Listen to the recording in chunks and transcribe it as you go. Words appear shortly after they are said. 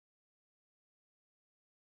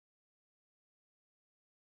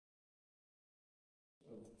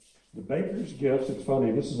The Baker's Gifts, it's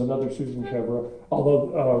funny, this is another Susan Kevra,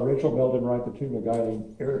 although Rachel Bell didn't write the tune, a guy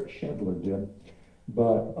named Eric Schedler did.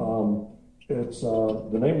 But it's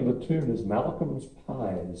the name of the tune is Malcolm's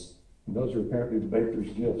Pies. And those are apparently the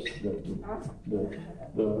Baker's Gifts.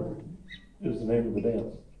 Is the name of the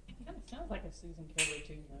dance. It kind of sounds like a Susan Kevra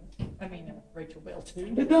tune, though. I mean, a Rachel Bell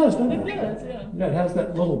tune. It does, doesn't it? It does, yeah. Yeah, it has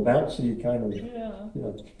that little bouncy kind of. Yeah.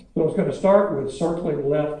 So it's going to start with circling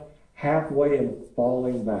left, halfway, and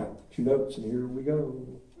falling back. 2 notes, and here we go.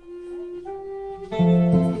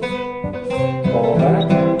 Fall back.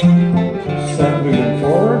 Set moving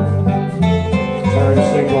forward. Turn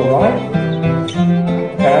single right.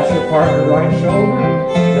 Pass your partner right shoulder.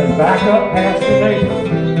 Then back up past your neighbor.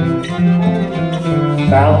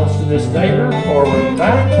 Balance to this neighbor. Forward and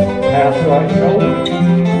back. Pass right shoulder.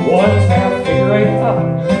 One's half figure 8 up.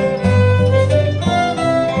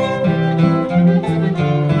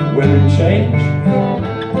 Women change.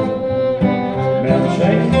 Men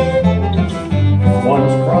change.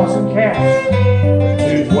 One's cross and cast.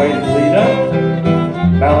 2's weighted lead up.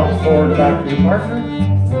 Balance forward back to your partner.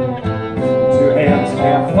 2 hands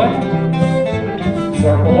halfway.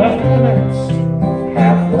 Circle left to the next.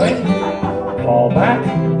 Halfway. Fall back.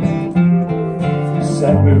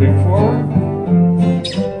 Set moving forward.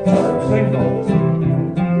 Turn single.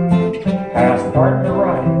 Pass partner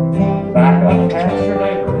right. Back up past your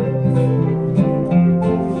neighbor.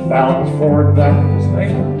 Balance forward back to this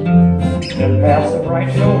neighbor. Then pass the right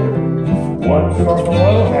shoulder. 1 or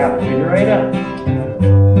below, half figure 8 up.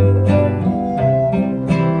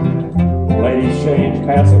 Ladies change,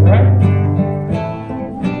 passing right.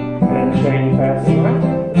 Then change, passing right.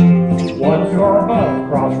 1 or above,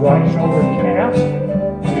 cross right shoulder cast.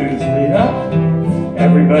 2's lead up.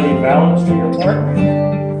 Everybody balance to your partner.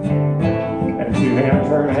 And 2 hand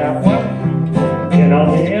turn halfway. In on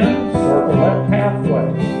the end, circle left halfway.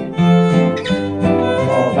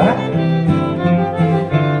 Fall back.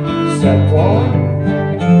 Set forward.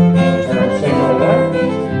 Turn single left.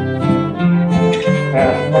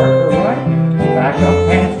 Pass partner right. Back up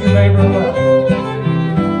past your neighbor left.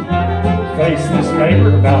 Face this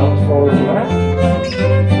neighbor, balance forward left.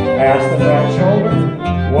 Pass the right shoulder.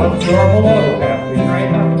 1 or below, half figure 8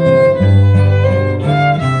 up.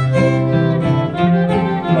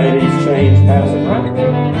 Ladies change, passing right.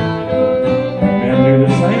 Men do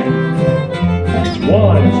the same.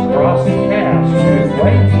 1's cross and cast, 2's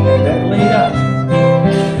weight, and then lead up.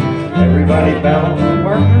 Everybody balance the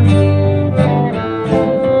partner.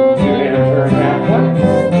 2 hand turn halfway.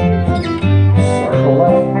 Circle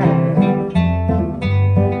left half.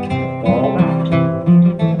 Fall back.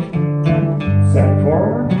 Set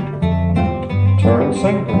forward. Turn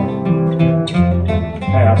single.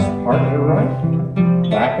 Pass partner right.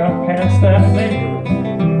 Back up past that neighbor.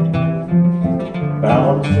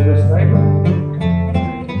 Balance to this neighbor.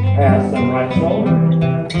 Pass them right shoulder.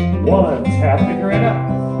 1's half figure 8 up.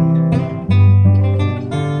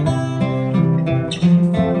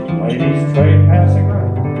 Ladies trade passing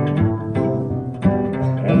right.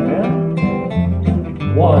 And then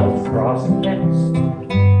 1's crossing next.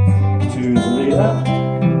 2's lead up.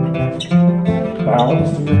 Balance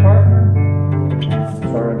to your partner.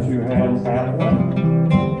 Turn 2 hands halfway.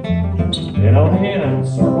 In on the end,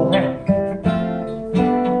 circle half.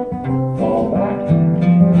 Fall back.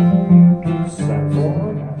 Step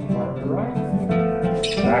forward, partner right.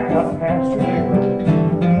 Back up past your neighbor.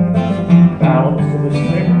 Balance to this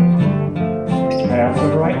neighbor. Pass the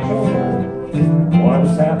right shoulder.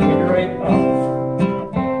 1's half figure 8 up.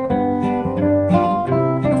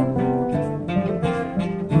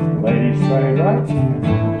 Ladies trade right.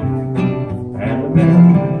 And the middle.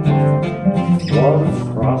 1's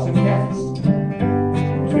cross and cast.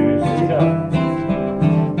 2's lead up.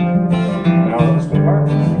 Balance to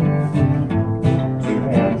partner. 2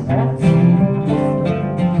 hands half.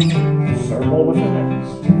 Circle with the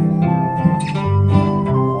next.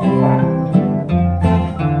 Fall back.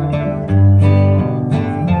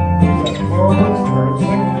 Step forward, turn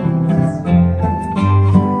single.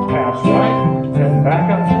 Pass right, then back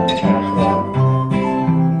up. Pass right.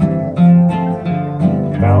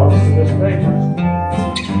 Balance to this neighbor.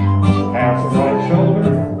 Pass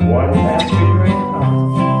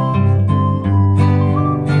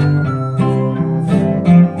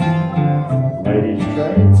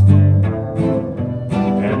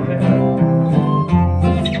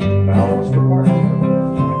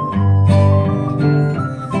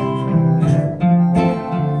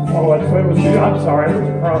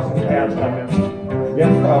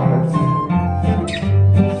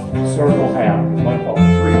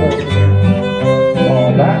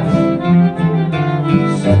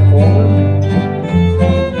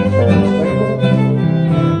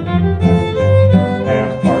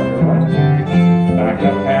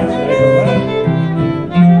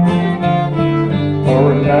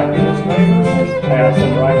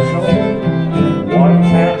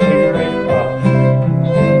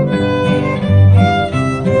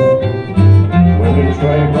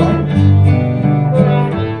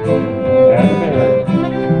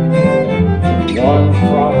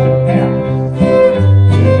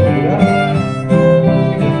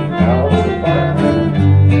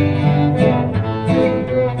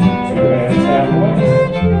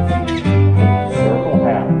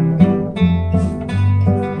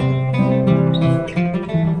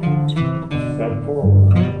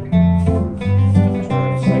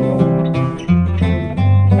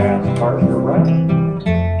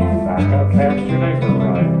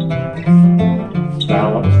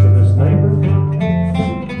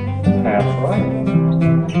cast right.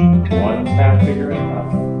 One's half figure and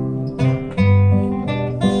up.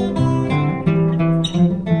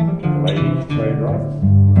 Ladies, trade right.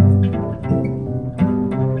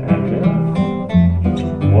 And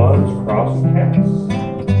then one's cross and cast.